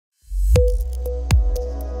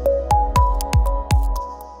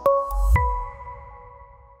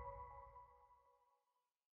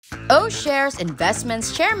O-Shares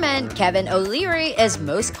Investments Chairman Kevin O'Leary is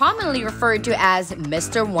most commonly referred to as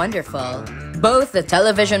Mr. Wonderful. Both the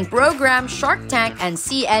television program Shark Tank and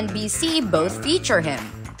CNBC both feature him.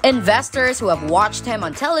 Investors who have watched him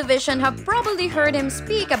on television have probably heard him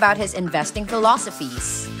speak about his investing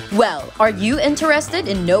philosophies. Well, are you interested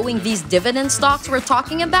in knowing these dividend stocks we're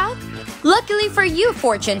talking about? Luckily for you,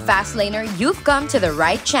 Fortune Fastlaner, you've come to the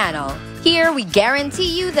right channel. Here, we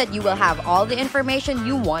guarantee you that you will have all the information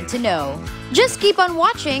you want to know. Just keep on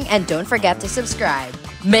watching and don't forget to subscribe.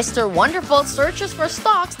 Mr. Wonderful searches for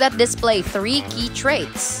stocks that display 3 key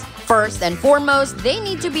traits. First and foremost, they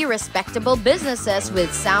need to be respectable businesses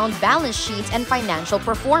with sound balance sheets and financial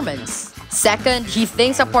performance. Second, he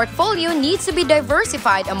thinks a portfolio needs to be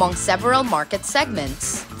diversified among several market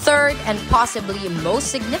segments. Third, and possibly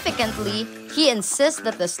most significantly, he insists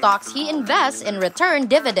that the stocks he invests in return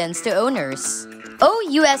dividends to owners.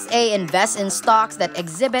 OUSA invests in stocks that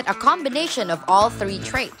exhibit a combination of all 3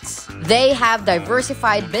 traits. They have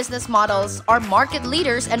diversified business models, are market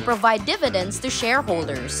leaders, and provide dividends to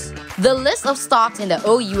shareholders. The list of stocks in the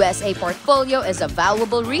OUSA portfolio is a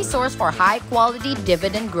valuable resource for high-quality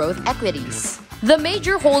dividend growth equities. The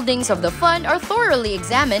major holdings of the fund are thoroughly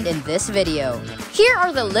examined in this video. Here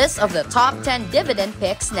are the lists of the top 10 dividend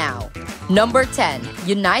picks now. Number 10.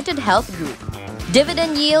 UnitedHealth Group.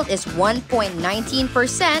 Dividend yield is 1.19%,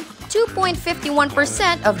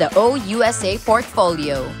 2.51% of the OUSA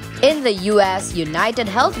portfolio. In the US,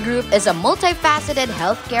 UnitedHealth Group is a multifaceted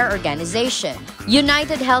healthcare organization.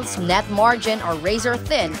 UnitedHealth's net margin are razor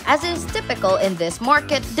thin, as is typical in this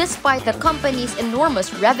market despite the company's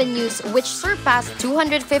enormous revenues which surpass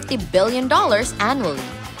 $250 billion annually.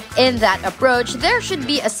 In that approach, there should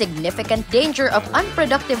be a significant danger of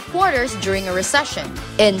unproductive quarters during a recession.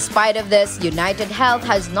 In spite of this, UnitedHealth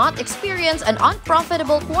has not experienced an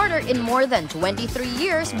unprofitable quarter in more than 23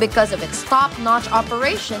 years because of its top-notch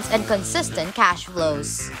operations and consistent cash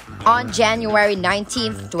flows. On January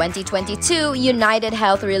 19, 2022,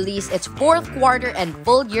 UnitedHealth released its 4th quarter and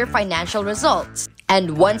full-year financial results.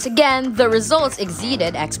 And once again, the results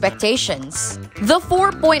exceeded expectations. The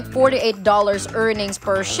 $4.48 earnings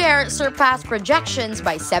per share surpassed projections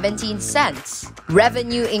by 17 cents.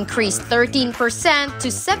 Revenue increased 13% to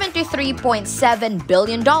 $73.7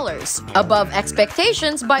 billion, above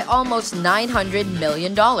expectations by almost $900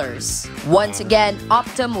 million. Once again,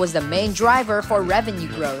 Optum was the main driver for revenue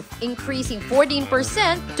growth, increasing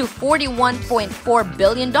 14% to $41.4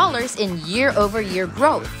 billion in year-over-year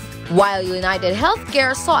growth, while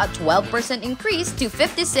UnitedHealthcare saw a 12% increase to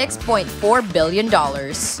 $56.4 billion.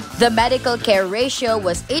 The medical care ratio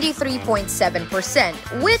was 83.7%,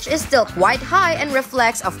 which is still quite high and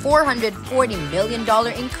reflects a $440 million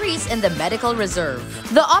increase in the medical reserve.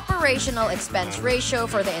 The operational expense ratio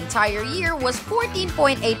for the entire year was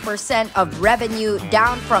 14.8% of revenue,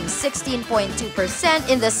 down from 16.2%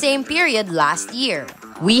 in the same period last year.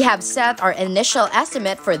 We have set our initial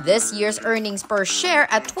estimate for this year's earnings per share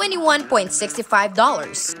at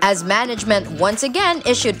 $21.65, as management once again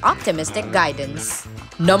issued optimistic guidance.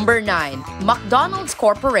 Number 9. McDonald's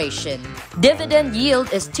Corporation. Dividend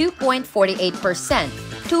yield is 2.48%.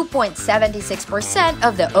 2.76%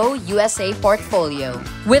 of the OUSA portfolio.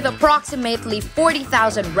 With approximately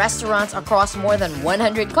 40,000 restaurants across more than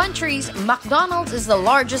 100 countries, McDonald's is the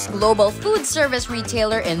largest global food service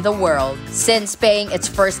retailer in the world. Since paying its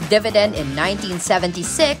first dividend in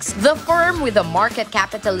 1976, the firm, with a market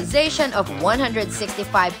capitalization of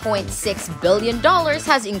 $165.6 billion,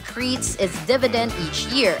 has increased its dividend each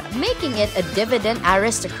year, making it a dividend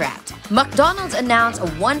aristocrat. McDonald's announced a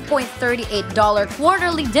 $1.38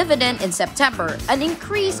 quarterly dividend in September, an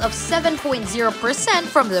increase of 7.0%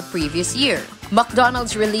 from the previous year.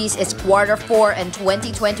 McDonald's released its Q4 and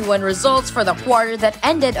 2021 results for the quarter that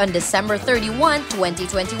ended on December 31,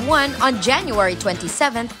 2021 on January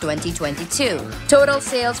 27, 2022. Total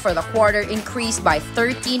sales for the quarter increased by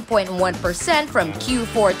 13.1% from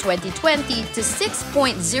Q4 2020 to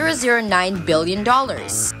 $6.009 billion.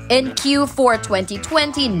 In Q4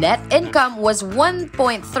 2020, net income was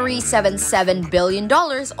 $1.377 billion or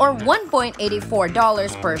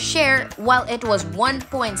 $1.84 per share, while it was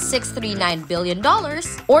 $1.639 billion or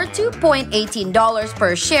 $2.18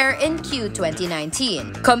 per share in Q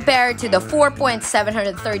 2019, compared to the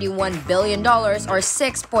 $4.731 billion or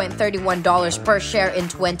 $6.31 per share in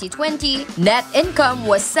 2020. Net income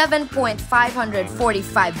was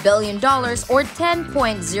 $7.545 billion or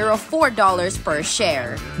 $10.04 per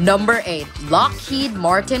share. Number 8. Lockheed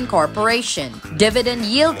Martin Corporation. Dividend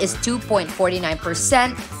yield is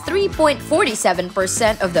 2.49%,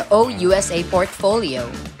 3.47% of the OUSA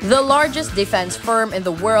portfolio. The largest defense firm in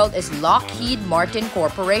the world is Lockheed Martin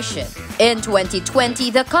Corporation. In 2020,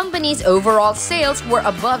 the company's overall sales were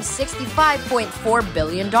above $65.4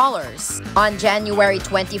 billion. On January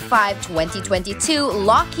 25, 2022,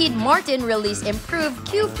 Lockheed Martin released improved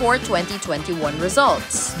Q4 2021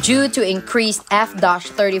 results. Due to increased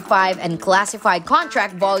F-35 and classified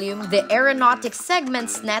contract volume, the aeronautics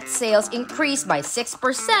segment's net sales increased by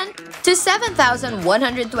 6% to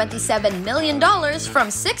 $7,127 million from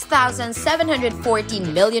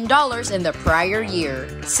 $6,714 million in the prior year.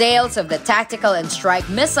 Sales of the tactical and strike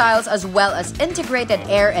missiles as well as integrated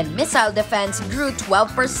air and missile defense grew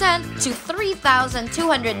 12% to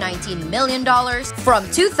 $3,219 million from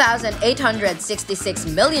 $2,866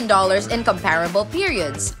 million in comparable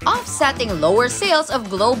periods, offsetting lower sales of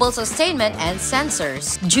global sustainment and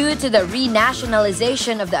sensors. Due to the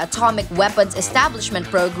renationalization of the Atomic Weapons Establishment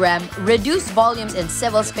Program, reduced volumes in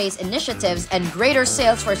civil space initiatives, and greater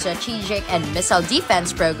sales for strategic and missile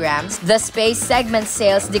defense programs, the space segment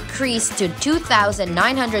sales decreased to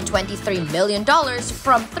 $2,923 million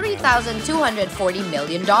from $3,240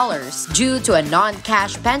 million. Due to a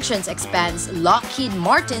non-cash pensions expense, Lockheed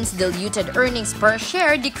Martin's diluted earnings per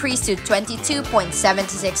share decreased to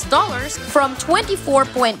 $22.76 from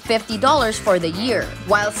 $24.50 for the year,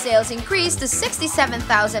 while sales increased to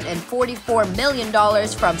 $67,044 million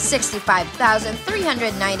from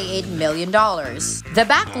 $65,398 million. The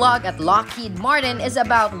backlog at Lockheed Martin is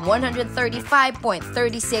about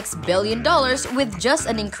 $135.36 billion with just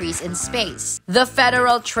an increase in space. The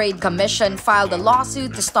Federal Trade Commission filed a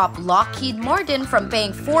lawsuit to stop Lockheed Martin from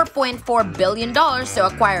paying $4.4 billion to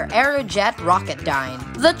acquire Aerojet Rocketdyne.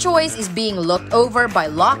 The choice is being looked over by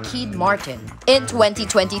Lockheed Martin. In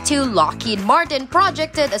 2022, Lockheed Martin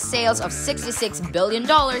projected a sales of $66 billion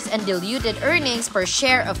and diluted earnings per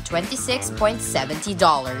share of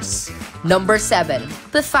 $26.70. Number 7.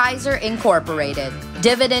 Pfizer Incorporated.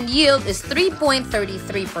 Dividend yield is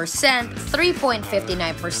 3.33%,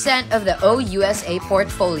 3.59% of the OUSA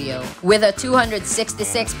portfolio. With a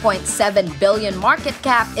 $266.7 billion market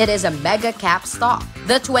cap, it is a mega cap stock.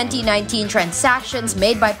 The 2019 transactions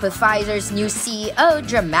made by Pfizer's new CEO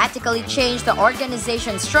dramatically changed the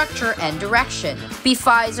organization's structure and direction.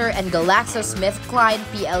 Pfizer and GlaxoSmithKline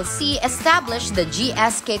plc established the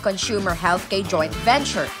GSK Consumer Healthcare joint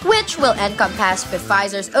venture, which will encompass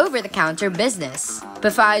Pfizer's over-the-counter business.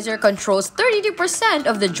 Pfizer controls 32%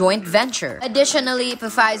 of the joint venture. Additionally,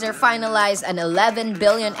 Pfizer finalized an $11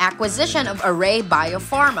 billion acquisition of Array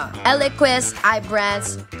BioPharma. Eliquis,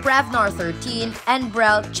 Ibrance, Prevnar 13,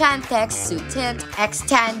 Enbrel, Chantix, Sutent,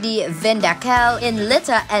 Xtandi, Vyndaqel,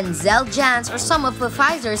 Inlita, and Xeljanz are some of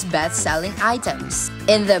Pfizer's best-selling items.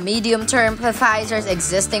 In the medium term, Pfizer's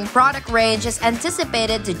existing product range is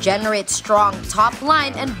anticipated to generate strong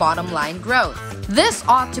top-line and bottom-line growth. This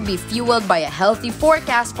ought to be fueled by a healthy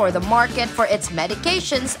forecast for the market for its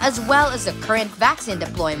medications as well as the current vaccine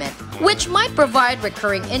deployment, which might provide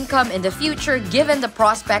recurring income in the future given the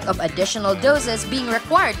prospect of additional doses being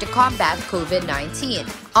required to combat COVID-19.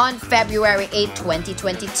 On February 8,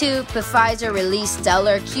 2022, Pfizer released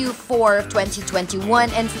stellar Q4 2021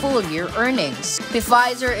 and full-year earnings.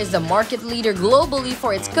 Pfizer is the market leader globally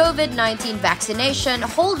for its COVID-19 vaccination,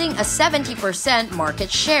 holding a 70% market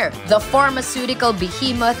share. The pharmaceutical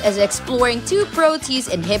behemoth is exploring 2 protease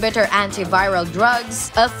inhibitor antiviral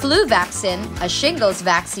drugs, a flu vaccine, a shingles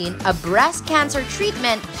vaccine, a breast cancer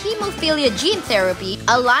treatment, hemophilia gene therapy,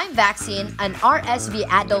 a Lyme vaccine, an RSV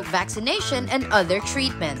adult vaccination, and other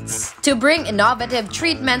treatments. To bring innovative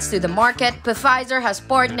treatments to the market, Pfizer has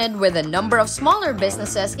partnered with a number of smaller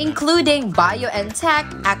businesses including BioNTech,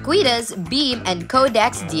 Aquitas, Beam, and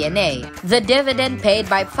Codex DNA. The dividend paid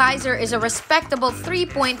by Pfizer is a respectable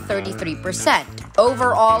 3.33%.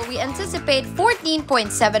 Overall, we anticipate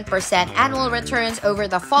 14.7% annual returns over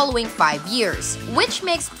the following 5 years, which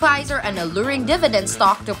makes Pfizer an alluring dividend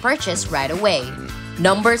stock to purchase right away.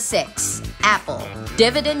 Number 6. Apple.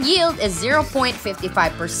 Dividend yield is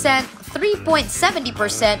 0.55%,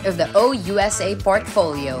 3.70% of the OUSA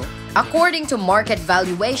portfolio. According to market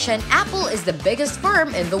valuation, Apple is the biggest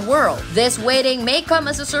firm in the world. This weighting may come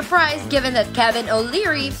as a surprise given that Kevin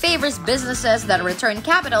O'Leary favors businesses that return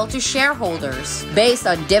capital to shareholders. Based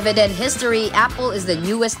on dividend history, Apple is the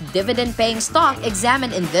newest dividend-paying stock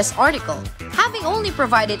examined in this article, having only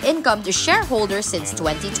provided income to shareholders since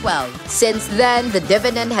 2012. Since then, the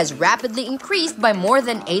dividend has rapidly increased by more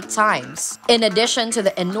than 8 times. In addition to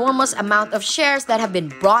the enormous amount of shares that have been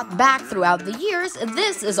brought back throughout the years,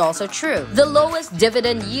 this is also also true. The lowest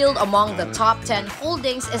dividend yield among the top 10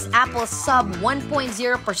 holdings is Apple's sub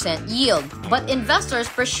 1.0% yield, but investors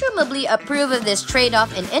presumably approve of this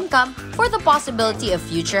trade-off in income for the possibility of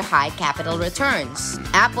future high capital returns.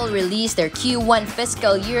 Apple released their Q1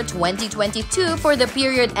 fiscal year 2022 for the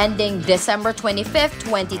period ending December 25,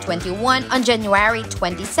 2021 on January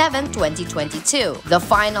 27, 2022. The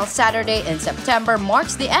final Saturday in September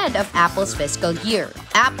marks the end of Apple's fiscal year.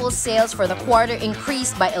 Apple's sales for the quarter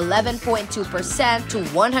increased by 11.2% to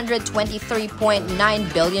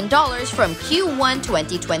 $123.9 billion from Q1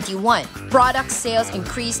 2021. Product sales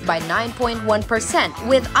increased by 9.1%,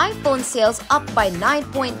 with iPhone sales up by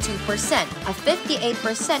 9.2%, a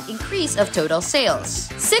 58% increase of total sales.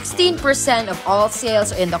 16% of all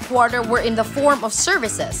sales in the quarter were in the form of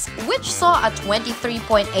services, which saw a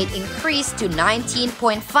 23.8% increase to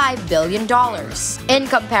 $19.5 billion. In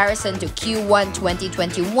comparison to Q1 2021,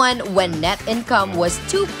 when net income was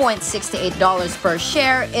 $2.68 per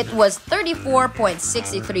share, it was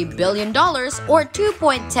 $34.63 billion or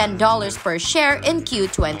 $2.10 per share in Q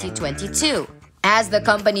 2022. As the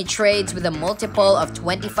company trades with a multiple of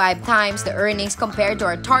 25 times the earnings compared to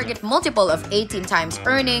our target multiple of 18 times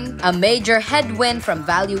earning, a major headwind from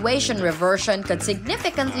valuation reversion could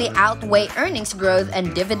significantly outweigh earnings growth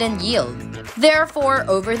and dividend yield. Therefore,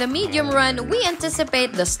 over the medium run, we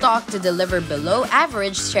anticipate the stock to deliver below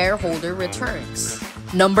average shareholder returns.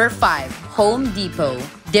 Number 5. Home Depot.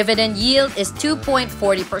 Dividend yield is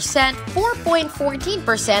 2.40%,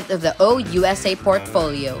 4.14% of the OUSA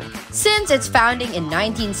portfolio. Since its founding in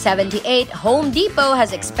 1978, Home Depot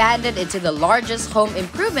has expanded into the largest home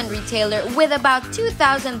improvement retailer with about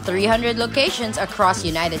 2,300 locations across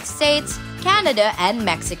United States, Canada, and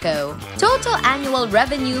Mexico. Total annual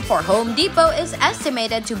revenue for Home Depot is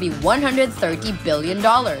estimated to be $130 billion.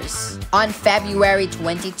 On February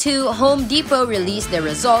 22, Home Depot released the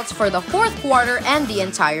results for the fourth quarter and the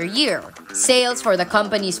entire year. Sales for the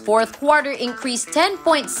company's fourth quarter increased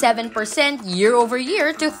 10.7%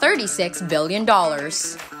 year-over-year to $36 billion.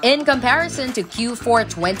 In comparison to Q4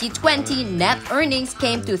 2020, net earnings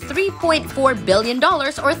came to $3.4 billion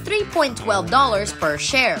or $3.12 per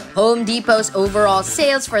share. Home Depot's overall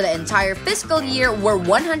sales for the entire fiscal year were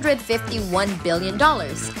 $151 billion,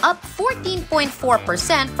 up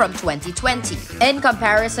 14.4% from 2020. In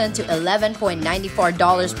comparison to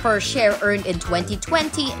 $11.94 per share earned in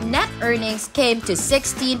 2020, net earnings came to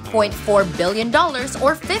 $16.4 billion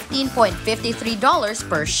or $15.53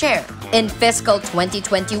 per share. In fiscal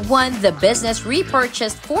 2021, the business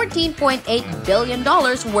repurchased $14.8 billion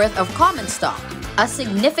worth of common stock, a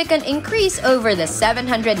significant increase over the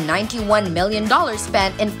 $791 million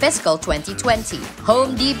spent in fiscal 2020.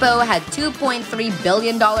 Home Depot had $2.3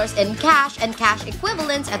 billion in cash and cash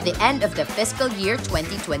equivalents at the end of the fiscal year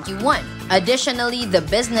 2021. Additionally, the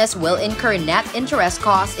business will incur net interest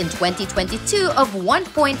costs in 2022 of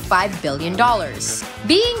 $1.5 billion.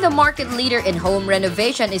 Being the market leader in home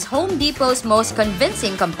renovation is Home Depot's most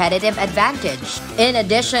convincing competitive advantage. In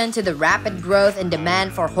addition to the rapid growth in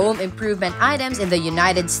demand for home improvement items in the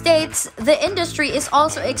United States, the industry is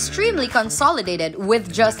also extremely consolidated,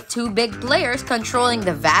 with just two big players controlling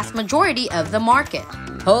the vast majority of the market.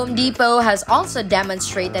 Home Depot has also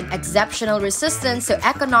demonstrated exceptional resistance to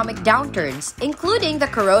economic downturns, including the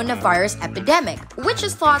coronavirus epidemic, which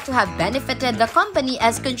is thought to have benefited the company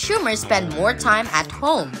as consumers spend more time at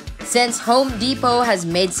home. Since Home Depot has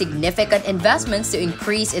made significant investments to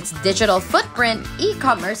increase its digital footprint,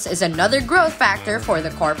 e-commerce is another growth factor for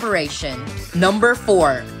the corporation. Number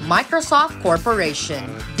 4. Microsoft Corporation.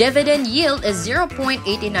 Dividend yield is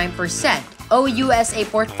 0.89%. OUSA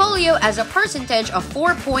portfolio as a percentage of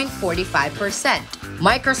 4.45%.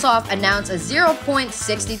 Microsoft announced a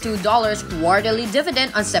 $0.62 quarterly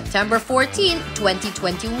dividend on September 14,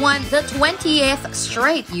 2021, the 20th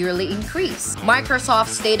straight yearly increase. Microsoft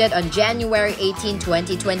stated on January 18,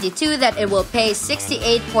 2022 that it will pay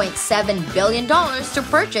 $68.7 billion to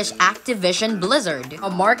purchase Activision Blizzard, a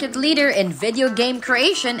market leader in video game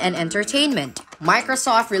creation and entertainment.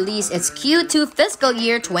 Microsoft released its Q2 fiscal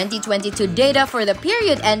year 2022 data for the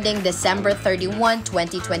period ending December 31,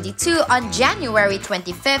 2022 on January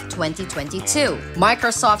 25, 2022.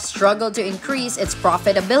 Microsoft struggled to increase its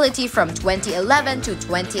profitability from 2011 to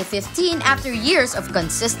 2015 after years of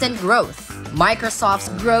consistent growth. Microsoft's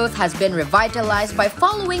growth has been revitalized by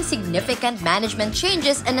following significant management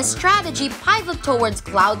changes and a strategy pivot towards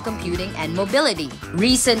cloud computing and mobility.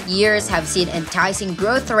 Recent years have seen enticing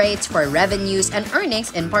growth rates for revenues and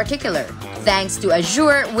earnings in particular. Thanks to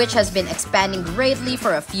Azure, which has been expanding greatly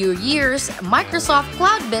for a few years, Microsoft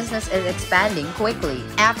Cloud business is expanding quickly.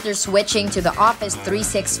 After switching to the Office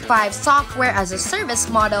 365 software as a service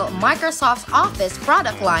model, Microsoft's Office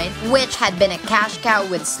product line, which had been a cash cow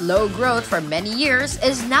with slow growth for many years,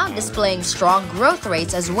 is now displaying strong growth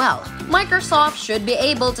rates as well. Microsoft should be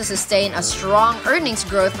able to sustain a strong earnings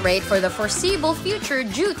growth rate for the foreseeable future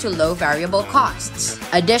due to low variable costs.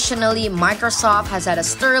 Additionally, Microsoft has had a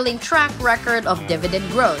sterling track record of dividend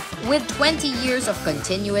growth, with 20 years of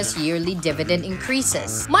continuous yearly dividend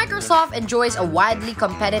increases. Microsoft enjoys a widely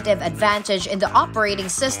competitive advantage in the operating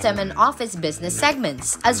system and Office business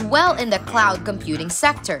segments, as well in the cloud computing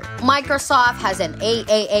sector. Microsoft has an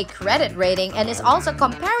AAA credit rating and is also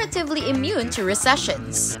comparatively immune to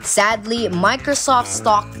recessions. Sadly, Microsoft's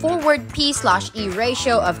stock forward P/E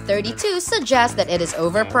ratio of 32 suggests that it is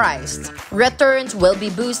overpriced. Returns will be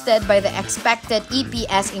boosted by the expected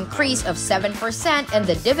EPS increase of 7% and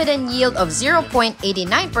the dividend yield of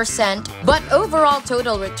 0.89%, but overall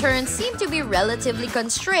total returns seem to be relatively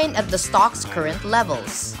constrained at the stock's current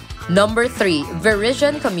levels. Number 3.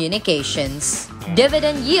 Verizon Communications.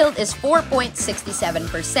 Dividend yield is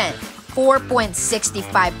 4.67%.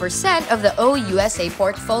 4.65% of the OUSA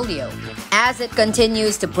portfolio. As it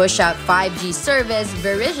continues to push out 5G service,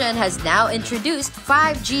 Verizon has now introduced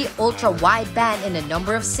 5G ultra-wideband in a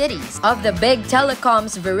number of cities. Of the big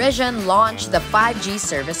telecoms, Verizon launched the 5G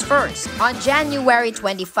service first. On January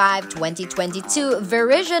 25, 2022,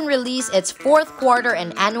 Verizon released its fourth quarter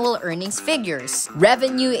and annual earnings figures.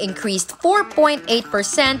 Revenue increased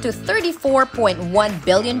 4.8% to $34.1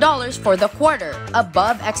 billion for the quarter,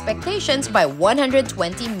 above expectations by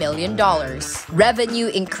 $120 million. Revenue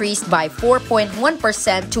increased by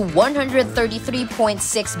 4.1% to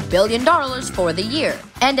 $133.6 billion for the year,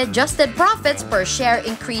 and adjusted profits per share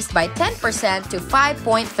increased by 10% to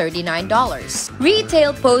 $5.39.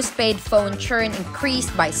 Retail postpaid phone churn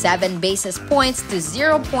increased by 7 basis points to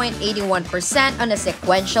 0.81% on a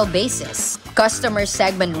sequential basis. Customer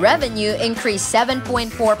segment revenue increased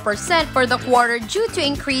 7.4% for the quarter due to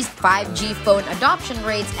increased 5G phone adoption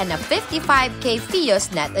rates and a 55K Fios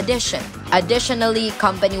net addition. Additionally,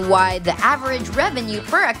 company-wide, the average revenue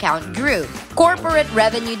per account grew. Corporate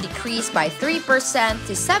revenue decreased by 3%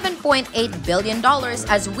 to $7.8 billion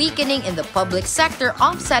as weakening in the public sector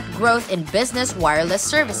offset growth in business wireless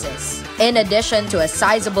services. In addition to a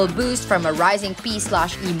sizable boost from a rising P/E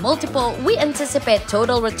multiple, we anticipate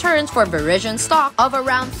total returns for Verizon stock of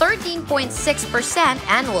around 13.6%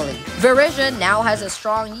 annually. Verizon now has a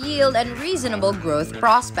strong yield and reasonable growth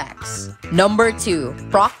prospects. Number 2.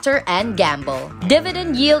 Procter Gamble.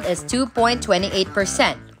 Dividend yield is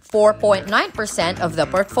 2.28%. 4.9% of the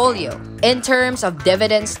portfolio. In terms of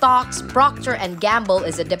dividend stocks, Procter & Gamble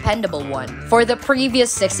is a dependable one. For the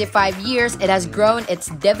previous 65 years, it has grown its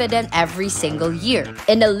dividend every single year.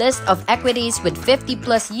 In a list of equities with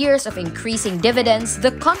 50-plus years of increasing dividends,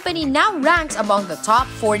 the company now ranks among the top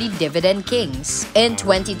 40 dividend kings. In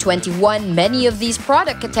 2021, many of these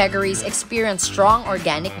product categories experienced strong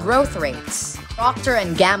organic growth rates. Procter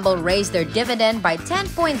 & Gamble raised their dividend by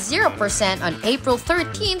 10.0% on April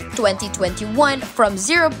 13, 2021 from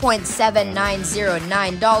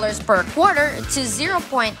 $0.7909 per quarter to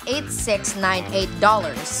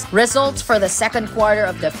 $0.8698. Results for the second quarter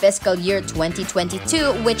of the fiscal year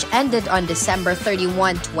 2022, which ended on December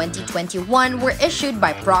 31, 2021, were issued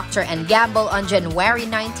by Procter & Gamble on January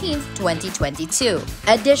 19, 2022.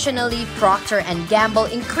 Additionally, Procter & Gamble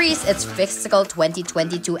increased its fiscal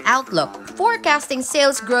 2022 outlook, forecasting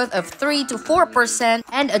sales growth of 3 to 4%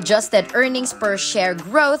 and adjusted earnings per share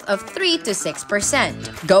growth of 3 to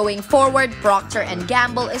 6%. Going forward, Procter &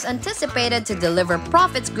 Gamble is anticipated to deliver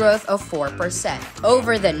profits growth of 4%.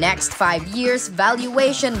 Over the next 5 years,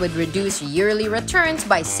 valuation would reduce yearly returns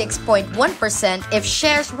by 6.1% if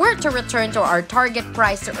shares were to return to our target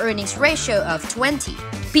price to earnings ratio of 20.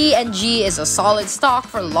 P&G is a solid stock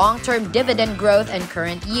for long-term dividend growth and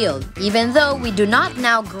current yield, even though we do not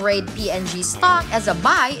now grade P&G stock as a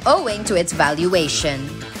buy owing to its valuation.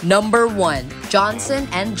 Number 1. Johnson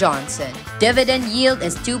 & Johnson. Dividend yield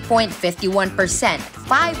is 2.51%,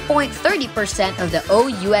 5.30% of the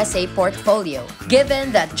OUSA portfolio.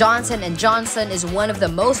 Given that Johnson & Johnson is one of the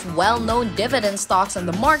most well-known dividend stocks on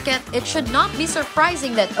the market, it should not be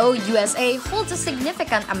surprising that OUSA holds a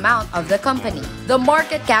significant amount of the company. The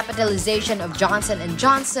market capitalization of Johnson &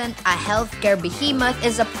 Johnson, a healthcare behemoth,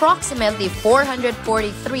 is approximately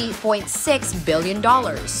 $443.6 billion.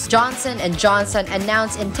 Johnson & Johnson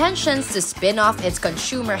announced intentions to spin off its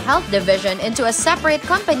consumer health division into a separate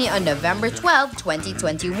company on November 12,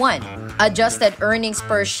 2021. Adjusted earnings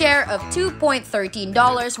per share of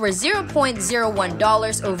 $2.13 were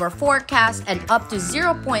 $0.01 over forecast and up to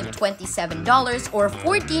 $0.27 or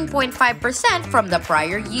 14.5% from the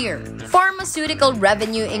prior year. Pharmaceutical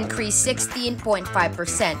revenue increased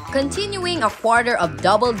 16.5%, continuing a quarter of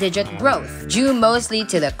double-digit growth. Due mostly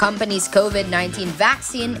to the company's COVID-19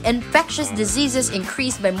 vaccine, infectious diseases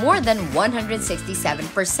increased by more than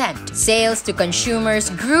 167%. Sales to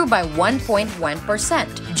consumers grew by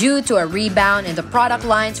 1.1%. Due to a rebound in the product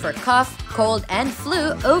lines for cough, cold, and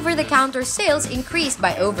flu, over-the-counter sales increased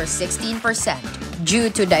by over 16%. Due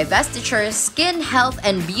to divestitures, skin health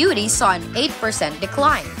and beauty saw an 8%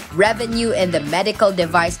 decline. Revenue in the medical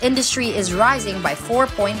device industry is rising by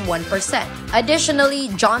 4.1%. Additionally,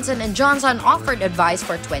 Johnson & Johnson offered advice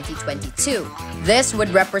for 2022. This would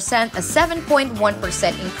represent a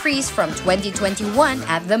 7.1% increase from 2021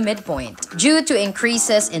 at the midpoint. Due to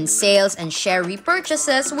increases in sales and share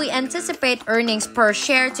repurchases, we anticipate earnings per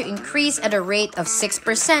share to increase at a rate of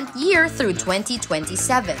 6% year through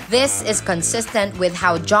 2027. This is consistent with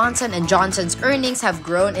how Johnson & Johnson's earnings have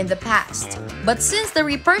grown in the past. But since the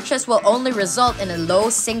repurchase will only result in a low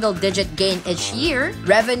single-digit gain each year,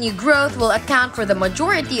 revenue growth will account for the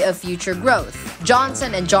majority of future growth.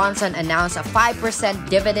 Johnson & Johnson announced a 5%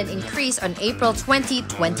 dividend increase on April 20,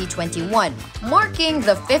 2021, marking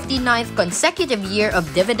the 59th consecutive year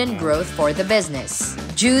of dividend growth for the business.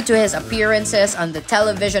 Due to his appearances on the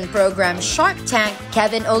television program Shark Tank,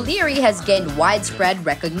 Kevin O'Leary has gained widespread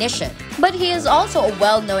recognition. But he is also a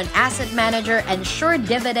well-known asset manager and sure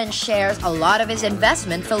Dividend shares a lot of his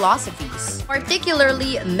investment philosophies.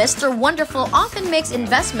 Particularly, Mr. Wonderful often makes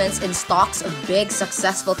investments in stocks of big,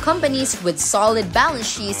 successful companies with solid balance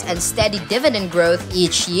sheets and steady dividend growth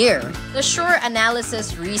each year. The Sure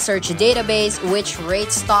Analysis research database, which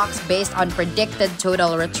rates stocks based on predicted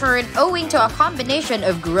total return owing to a combination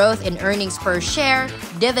of growth in earnings per share,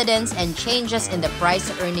 dividends, and changes in the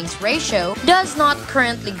price-to-earnings ratio, does not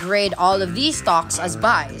currently grade all of these stocks as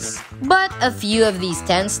buys. But a few of these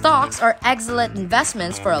 10 stocks are excellent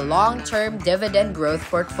investments for a long-term dividend growth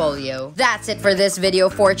portfolio. That's it for this video,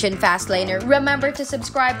 Fortune Fastlaner. Remember to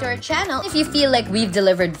subscribe to our channel. If you feel like we've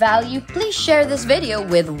delivered value, please share this video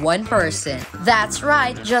with one person. That's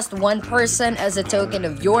right, just one person, as a token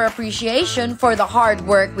of your appreciation for the hard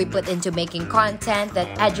work we put into making content that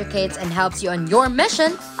educates and helps you on your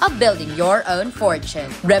mission of building your own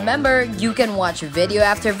fortune. Remember, you can watch video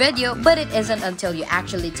after video, but it isn't until you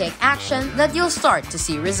actually take action that you'll start to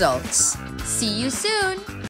see results. See you soon!